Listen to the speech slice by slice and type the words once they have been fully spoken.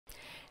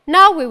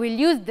Now we will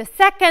use the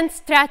second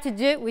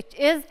strategy, which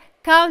is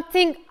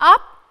counting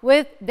up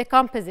with the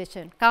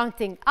composition.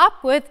 Counting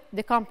up with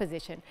the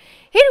composition.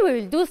 Here we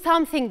will do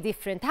something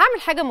different.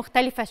 هعمل حاجة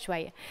مختلفة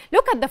شوية.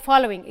 Look at the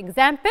following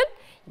example.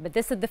 But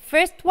this is the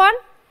first one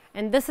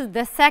and this is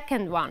the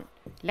second one.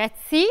 Let's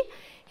see.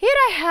 Here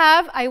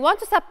I want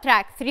to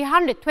subtract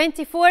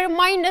 324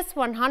 minus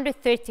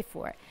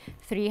 134.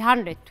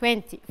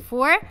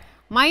 324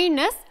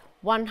 minus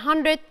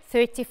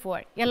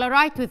 134. Yalla,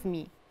 write with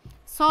me.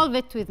 Solve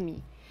it with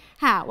me.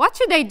 What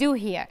should I do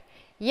here?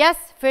 Yes,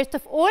 first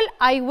of all,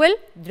 I will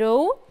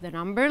draw the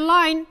number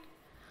line.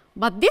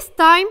 But this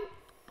time,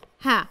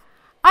 I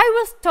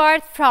will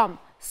start from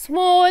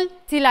small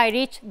till I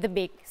reach the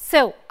big.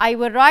 So, I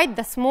will write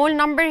the small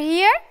number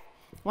here,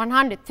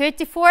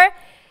 134.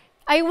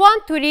 I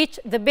want to reach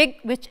the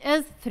big, which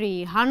is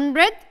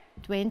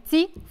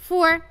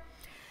 324.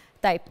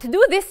 طيب, to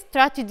do this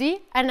strategy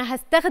أنا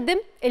هستخدم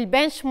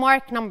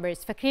benchmark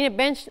numbers. فاكرين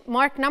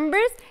benchmark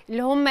numbers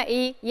اللي هم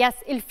إيه؟ Yes,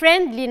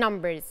 friendly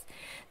numbers.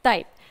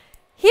 طيب,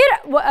 here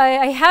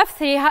I have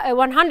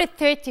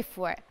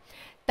 134.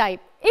 طيب,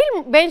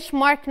 إيه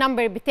benchmark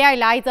number بتاعي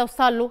اللي عايزة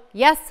أوصل له؟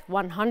 Yes,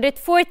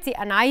 140.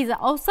 أنا عايزة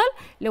أوصل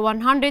ل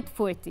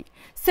 140.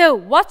 So,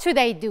 what should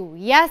I do?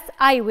 Yes,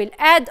 I will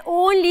add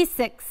only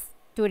 6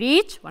 to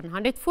reach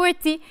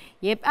 140.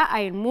 يبقى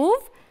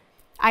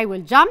I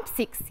will jump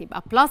 6.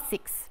 يبقى plus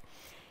 6.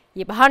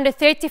 يبقى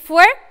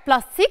 134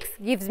 plus 6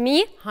 gives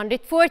me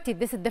 140.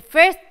 This is the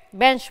first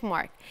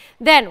benchmark.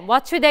 Then,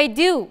 what should I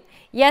do?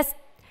 Yes,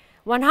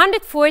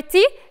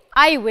 140,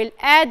 I will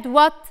add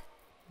what?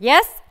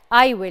 Yes,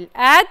 I will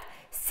add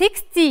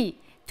 60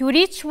 to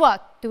reach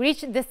what? To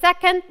reach the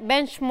second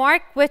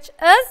benchmark, which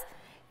is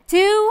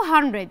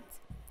 200.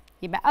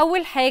 يبقى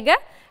أول حاجة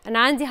أنا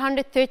عندي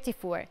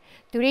 134.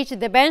 To reach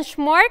the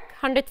benchmark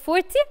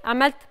 140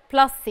 عملت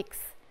plus 6.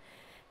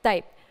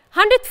 طيب,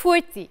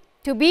 140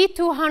 to be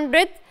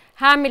 200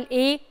 هعمل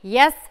إيه؟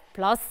 Yes,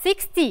 plus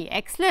 60.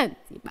 Excellent.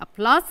 يبقى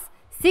plus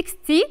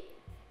 60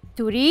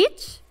 to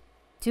reach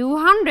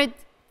 200.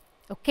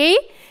 Okay?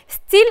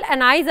 Still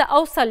أنا عايزة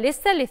أوصل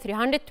لسه ل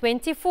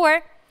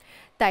 324.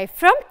 طيب,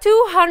 from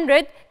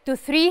 200 to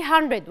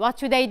 300, what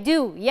should I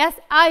do? Yes,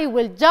 I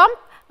will jump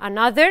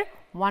another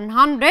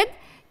 100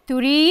 to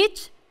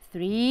reach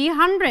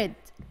 300.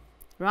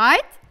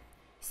 Right?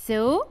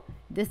 So,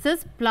 this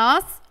is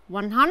plus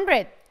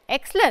 100.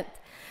 Excellent.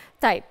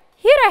 طيب,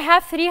 here I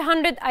have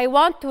 300. I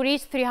want to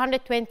reach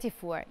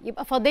 324.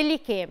 يبقى فاضل لي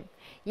كام؟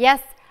 Yes,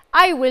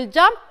 I will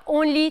jump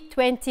only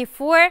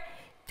 24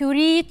 to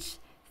reach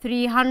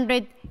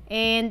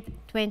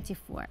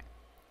 324.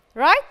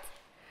 Right?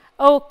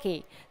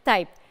 Okay.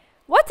 طيب,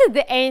 what is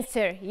the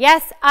answer?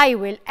 Yes, I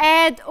will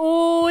add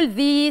all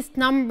these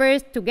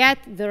numbers to get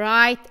the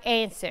right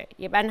answer.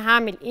 يبقى أنا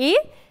هعمل إيه؟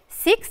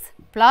 6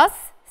 plus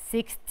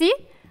 60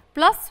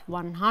 plus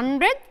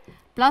 100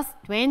 plus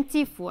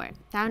 24.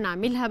 تعالوا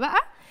نعملها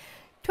بقى.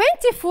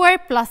 24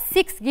 plus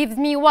 6 gives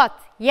me what?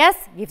 Yes,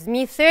 gives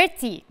me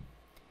 30.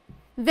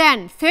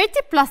 Then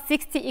 30 plus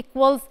 60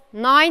 equals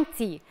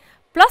 90.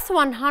 Plus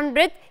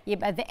 100,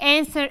 يبقى the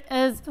answer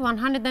is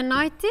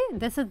 190.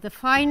 This is the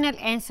final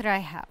answer I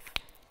have.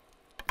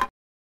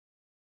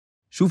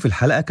 شوف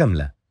الحلقة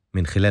كاملة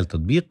من خلال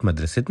تطبيق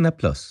مدرستنا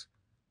بلس.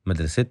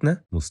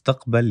 مدرستنا،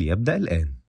 مستقبل يبدأ الآن.